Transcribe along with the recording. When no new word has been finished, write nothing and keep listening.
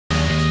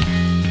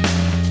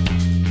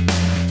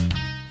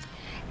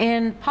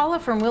And Paula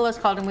from Willis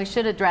called, and we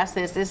should address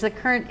this. Is the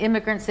current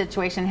immigrant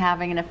situation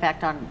having an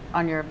effect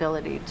on your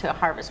ability to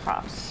harvest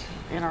crops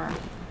in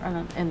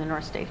the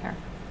North State here?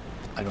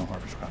 I don't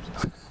harvest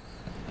crops.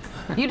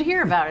 You'd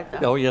hear about it,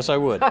 though. Oh, yes, I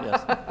would.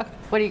 Yes.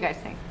 What do you guys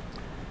think?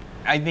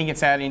 I think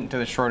it's adding to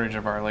the shortage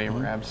of our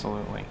labor,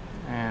 absolutely.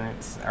 And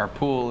our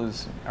pool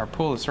is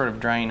sort of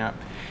drying up.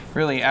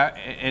 Really,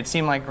 it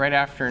seemed like right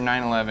after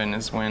 9/11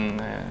 is when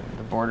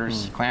the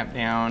borders clamped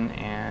down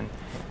and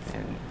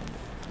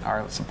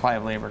our supply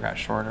of labor got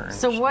shorter. And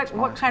so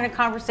what kind of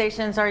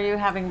conversations are you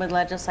having with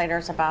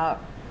legislators about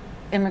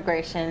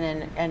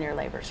immigration and your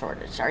labor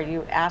shortage? Are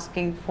you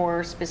asking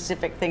for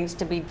specific things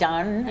to be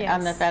done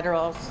on the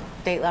federal,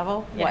 state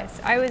level?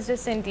 Yes, I was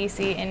just in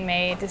DC in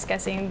May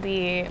discussing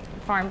the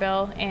Farm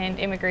Bill and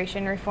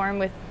immigration reform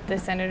with the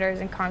senators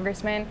and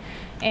congressmen.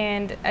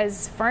 And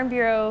as Farm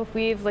Bureau,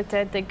 we've looked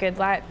at the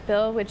Goodlatte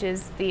bill, which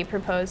is the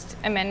proposed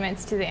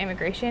amendments to the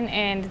immigration,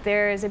 and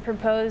there is a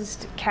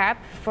proposed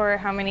cap for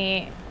how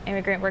many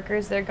immigrant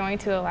workers they're going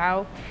to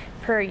allow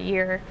per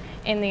year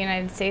in the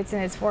United States,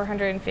 and it's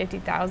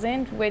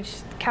 450,000,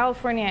 which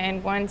California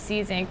in one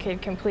season could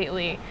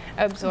completely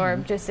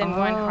absorb just in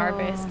one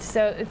harvest.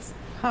 So it's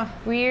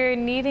we're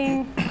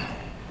needing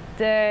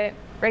the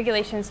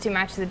regulations to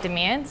match the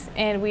demands,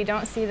 and we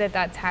don't see that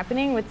that's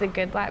happening with the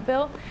Goodlatte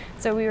bill.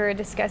 So we were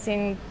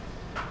discussing,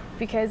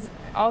 because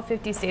all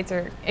 50 states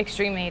are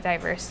extremely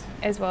diverse,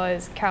 as well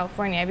as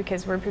California,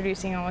 because we're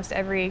producing almost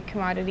every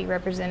commodity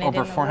represented in the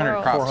world. Over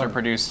 400 crops are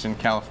produced in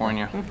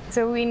California.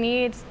 So we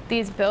need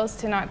these bills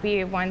to not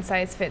be one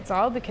size fits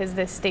all, because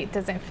this state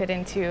doesn't fit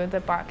into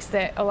the box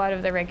that a lot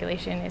of the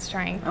regulation is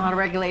trying. A lot of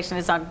regulation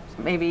is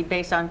maybe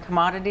based on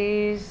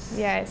commodities.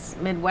 Yes.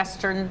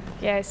 Midwestern.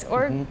 Yes,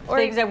 or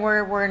things that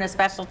we're in a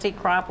specialty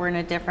crop, we're in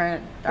a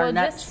different, or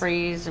nuts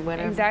freeze, or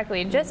whatever.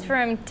 Exactly. Just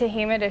from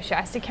Tehama to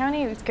Shasta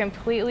County, it's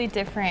completely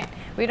different.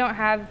 We don't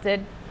have the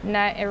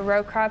nut or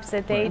row crops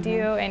that they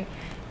do, and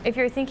if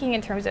you're thinking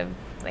in terms of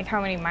like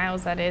how many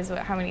miles that is,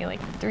 how many, like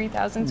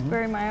 3,000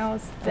 square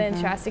miles in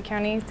Shasta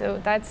County,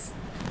 so that's,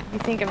 you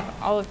think of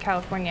all of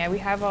California, we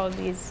have all of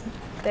these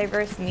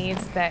diverse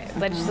needs that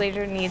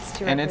legislature needs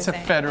to represent. And it's a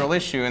federal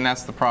issue, and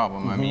that's the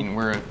problem. I mean,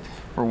 we're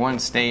one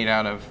state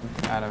out of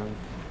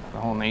the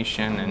whole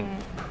nation,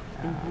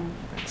 and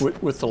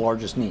with the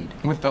largest need.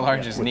 With the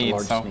largest need.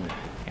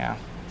 Yeah.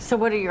 So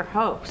what are your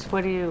hopes?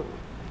 What do you,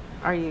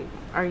 are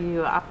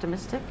you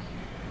optimistic?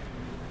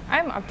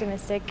 I'm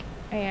optimistic.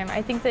 I am.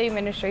 I think the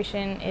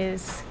administration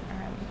is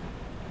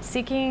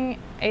seeking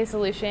a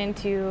solution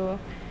to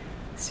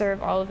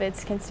serve all of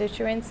its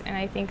constituents, and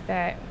I think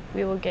that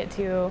we will get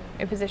to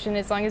a position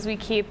as long as we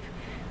keep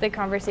the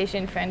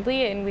conversation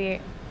friendly and we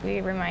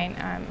remain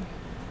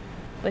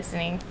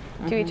listening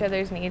to each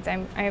other's needs.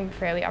 I'm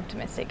fairly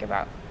optimistic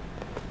about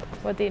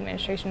what the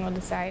administration will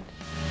decide.